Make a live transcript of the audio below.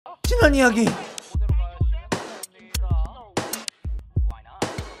지난 이야기.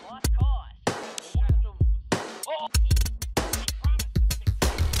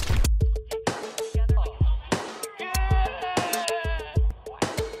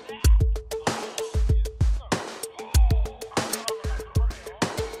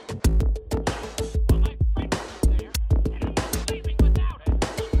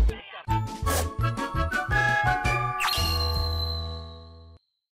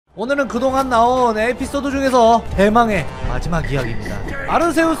 오늘은 그동안 나온 에피소드 중에서 대망의 마지막 이야기입니다.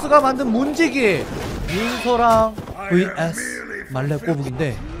 아르세우스가 만든 문지기 윤서랑 vs 말레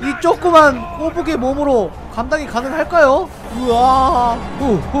꼬북인데 이 조그만 꼬북의 몸으로 감당이 가능할까요? 우와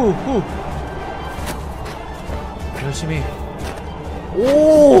후후후 열심히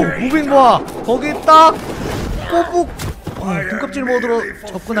오 무빙 봐 거기 딱 꼬북 등껍질 모드로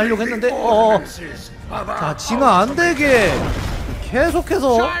접근하려고 했는데 자 진화 안되게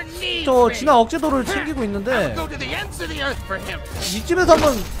계속해서 저 진화 억제도를 챙기고 있는데 이쯤에서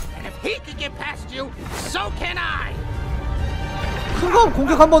한번 큰거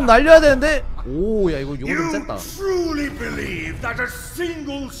공격 한번 날려야 되는데 오 야 이거 용어 좀 셌다.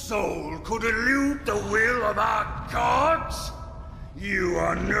 You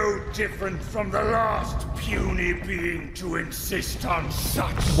are no different from the last puny being to insist on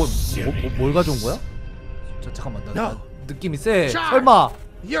such. 뭘 가져온 거야? 자 잠깐만 나 느낌이 세. 설마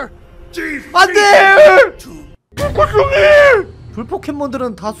안돼! 불포켓몬!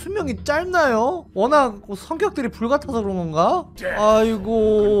 불포켓몬들은 다 수명이 짧나요? 워낙 성격들이 불같아서 그런 건가?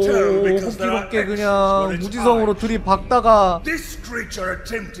 아이고 호기롭게 그냥 무지성으로 들이박다가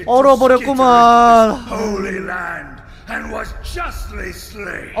얼어버렸구만.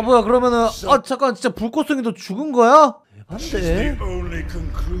 아 뭐야 그러면은 아 잠깐 진짜 불꽃송이도 죽은 거야? 대반데.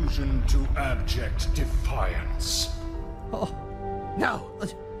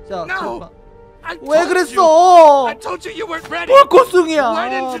 자 왜 그랬어? 불꽃송이야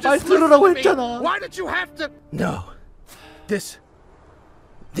말 들으라고 했잖아. No, this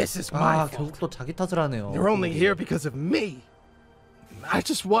is my fault. 결국 또 자기 탓을 하네요. You're only here because of me. I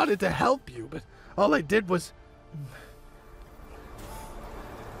just wanted to help you, but all I did was.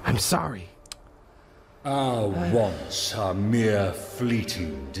 I'm sorry. Our wants are mere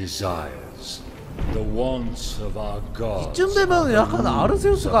fleeting desires. The wants of our gods. 이쯤 되면 약간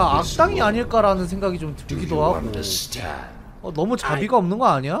아르세우스가 악당이 아닐까라는 생각이 좀 들기도 하고. 너무 자비가 없는 거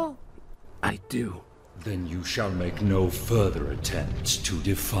아니야? I do. Then you shall make no further attempts to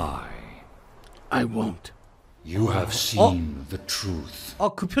defy. I won't. You have seen the truth.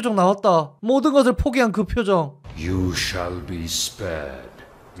 그 표정 나왔다. 모든 것을 포기한 그 표정. You shall be spared.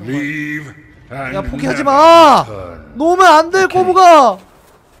 Leave and 야 포기하지 마. 놓으면 안 돼 꼬부가.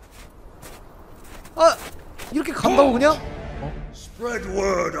 이렇게 간다고 그냥? Spread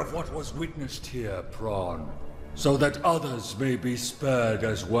word of what was witnessed here, Prawn, so that others may be spared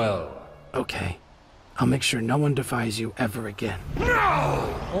as well. Okay, I'll make sure no one defies you ever again.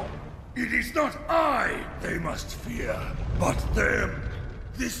 No! It is not I they must fear, but them.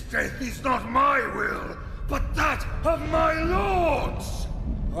 This death is not my will, but that of my lords.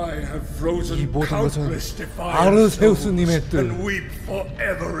 I have frozen countless defiance and weep for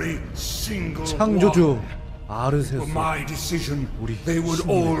every single 창조주 one. 아르세우스. For my decision, they would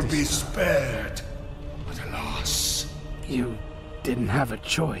all be spared. But alas, you didn't have a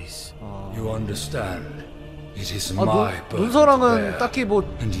choice. You understand? It is my burden 눈서랑은 딱히 뭐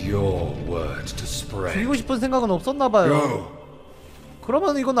and your word to spread. 죽이고 싶은 생각은 없었나봐요.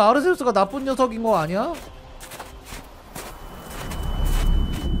 그러면 이건 아르세우스가 나쁜 녀석인 거 아니야?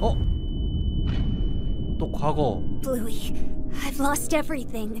 또 과거. Bluey, I've lost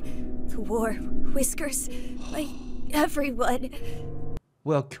everything. The war, Whiskers, everyone.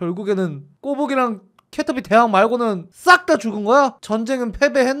 뭐야 결국에는 꼬북이랑 캐터피 대왕 말고는 싹 다 죽은 거야? 전쟁은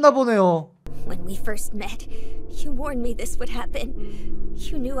패배했나 보네요. When we first met, you warned me this would happen.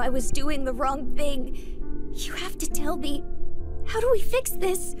 You knew I was doing the wrong thing. You have to tell me. How do we fix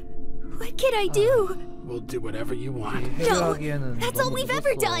this? What can I do? We'll do whatever you want. No, that's all we've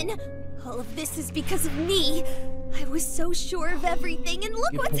ever done. All of this is because of me. I was so sure of everything, and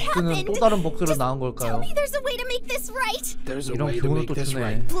look what's happened. 또 다른 복수로 나온 걸까요? Tell me there's a way to make this right. There's a way to make this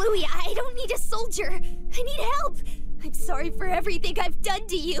right. Bluey, I don't need a soldier. I need help. I'm sorry for everything I've done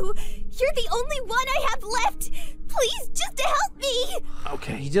to you. You're the only one I have left. Please, just help me.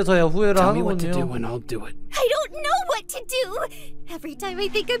 Okay. 이제서야 후회를 Tell me what to do 하는군요. and I'll do it. I don't know what to do. Every time I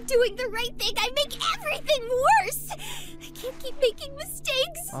think I'm doing the right thing, I make everything worse. I can't keep making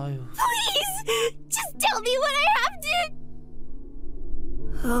mistakes. 아유. Please, just tell me what I have to.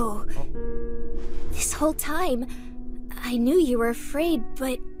 Oh. This whole time, I knew you were afraid,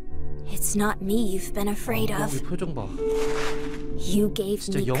 but It's not me you've been afraid of. 이 표정 봐. You gave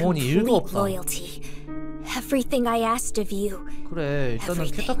me complete loyalty. Everything I asked of you. 그래, 일단은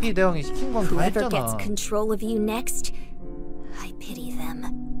캣타피 대왕이 시킨 건 다 Whoever 했잖아. gets control of you next, I pity them.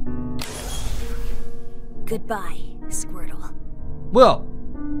 Goodbye, Squirtle. 뭐야?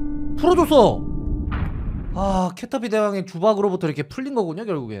 풀어줬어. 아, 캣타피 대왕의 주박으로부터 이렇게 풀린 거군요,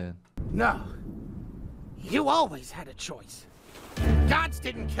 결국엔. No. You always had a choice. Gods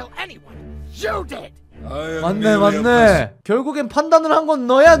didn't kill anyone. You did. 맞네. 결국엔 판단을 한 건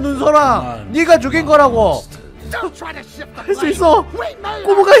너야, 눈소랑. 네가 죽인 거라고. 할 수 있어.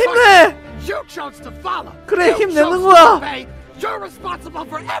 꼬부가 힘내. 그래, 힘내는 거야.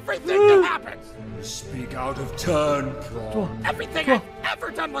 Speak out of turn, Everything I've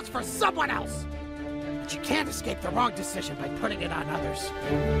ever done was for someone else. But you can't escape the wrong decision by putting it on others.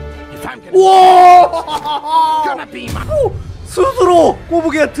 If I'm gonna be my 스스로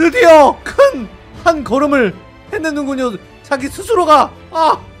꼬부기가 드디어 큰 한 걸음을 해내는군요. 자기 스스로가.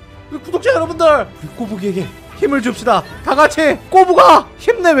 구독자 여러분들, 우리 꼬부기에게 힘을 줍시다. 다 같이 꼬부가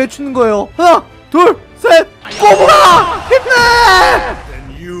힘내 외치는 거예요. 하나, 둘, 셋. 꼬부가 힘내. Then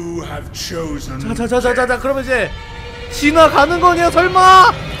you have chosen. 자자자자자. 그러면 이제 지나가는 거냐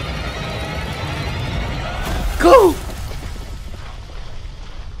설마? 고!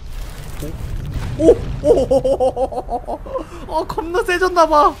 겁나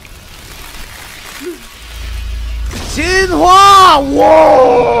세졌나봐. 진화! 와!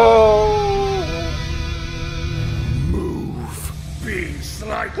 Being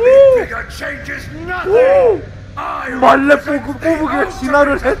slightly bigger changes nothing. 말레 꼬부기가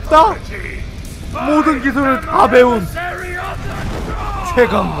진화를 했다? 모든 기술을 다 배운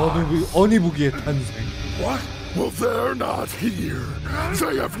최강 어.니.부.기의 탄생. What? Well, they're not here.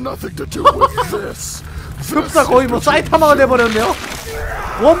 They have nothing to do with this. 흡사 거의 뭐 사이타마가 돼버렸네요.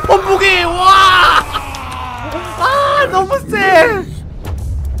 원펀무기! 와! 너무 세!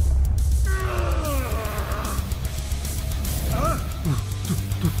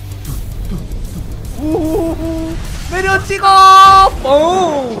 우후후 내려 찍어!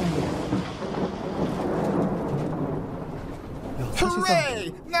 뽕!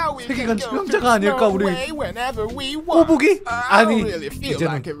 세계관 치명자가 아닐까 우리 꼬부기? 아니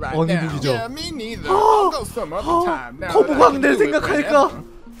이제는 어.니.부.기죠. 거부광대를 생각하니까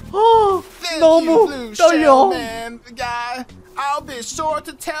너무 떨려.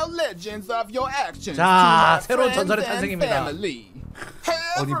 자, 새로운 전설의 탄생입니다. 어.니.부.기.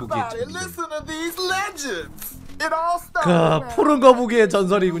 그 푸른 거북이의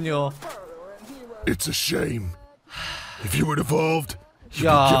전설이군요. It's a shame. If you had evolved,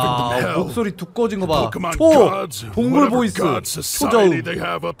 야, 목소리 두꺼워진 거 봐. 동물 보이스. 초저음.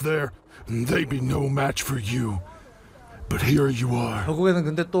 They'd be no match for you. But here you are. 결국에는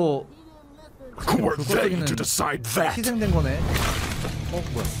근데 또 Who are they to decide that? 희생된 거네.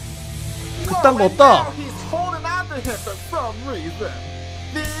 뭐야? 그딴 거 없다.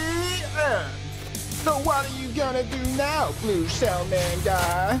 So what are you gonna do now, Blue Shell Man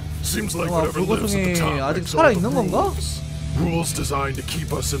guy? Seems like whatever lives at the top 아직 makes 살아 all the 있는 건가? rules designed to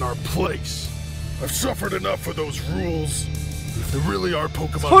keep us in our place. I've suffered enough for those rules. If there really are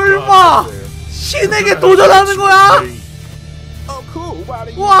Pokemon 설마 신에게 도전하는 거야? Oh cool. What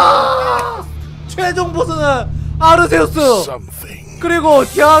are you 와! 최종 보스는 아르세우스. 그리고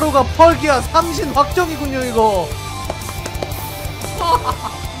디아루가 펄기아 3신 확정이군요, 이거.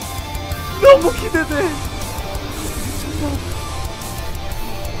 너무 기대돼.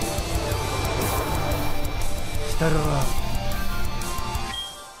 기다려라.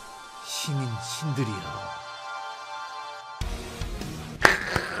 신인 신들이여.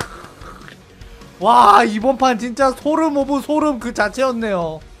 와, 이번 판 진짜 소름 오브 소름 그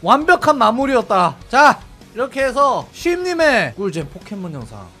자체였네요. 완벽한 마무리였다. 자, 이렇게 해서 쉼님의 꿀잼 포켓몬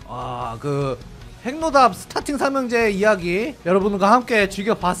영상, 그 핵노답 스타팅 삼형제 이야기 여러분과 함께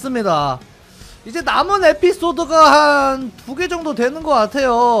즐겨봤습니다. 이제 남은 에피소드가 한 2개 정도 되는 것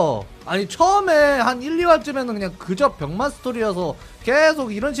같아요. 아니 처음에 한 1, 2화쯤에는 그냥 그저 병맛 스토리여서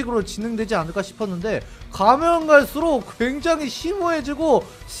계속 이런 식으로 진행되지 않을까 싶었는데 가면 갈수록 굉장히 심오해지고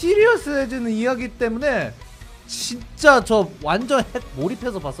시리어스해지는 이야기 때문에 진짜 저 완전 핵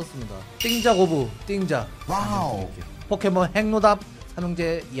몰입해서 봤었습니다. 띵작 오브 띵작. 와우. 포켓몬 핵노답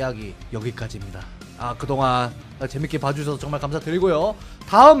삼형제 이야기 여기까지입니다. 그동안 재밌게 봐주셔서 정말 감사드리고요.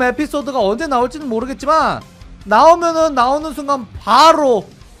 다음 에피소드가 언제 나올지는 모르겠지만 나오면은 나오는 순간 바로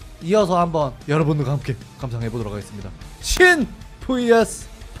이어서 한번 여러분들과 함께 감상해보도록 하겠습니다. 신 vs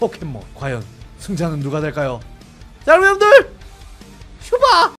포켓몬, 과연 승자는 누가 될까요? 자, 여러분들 휴바!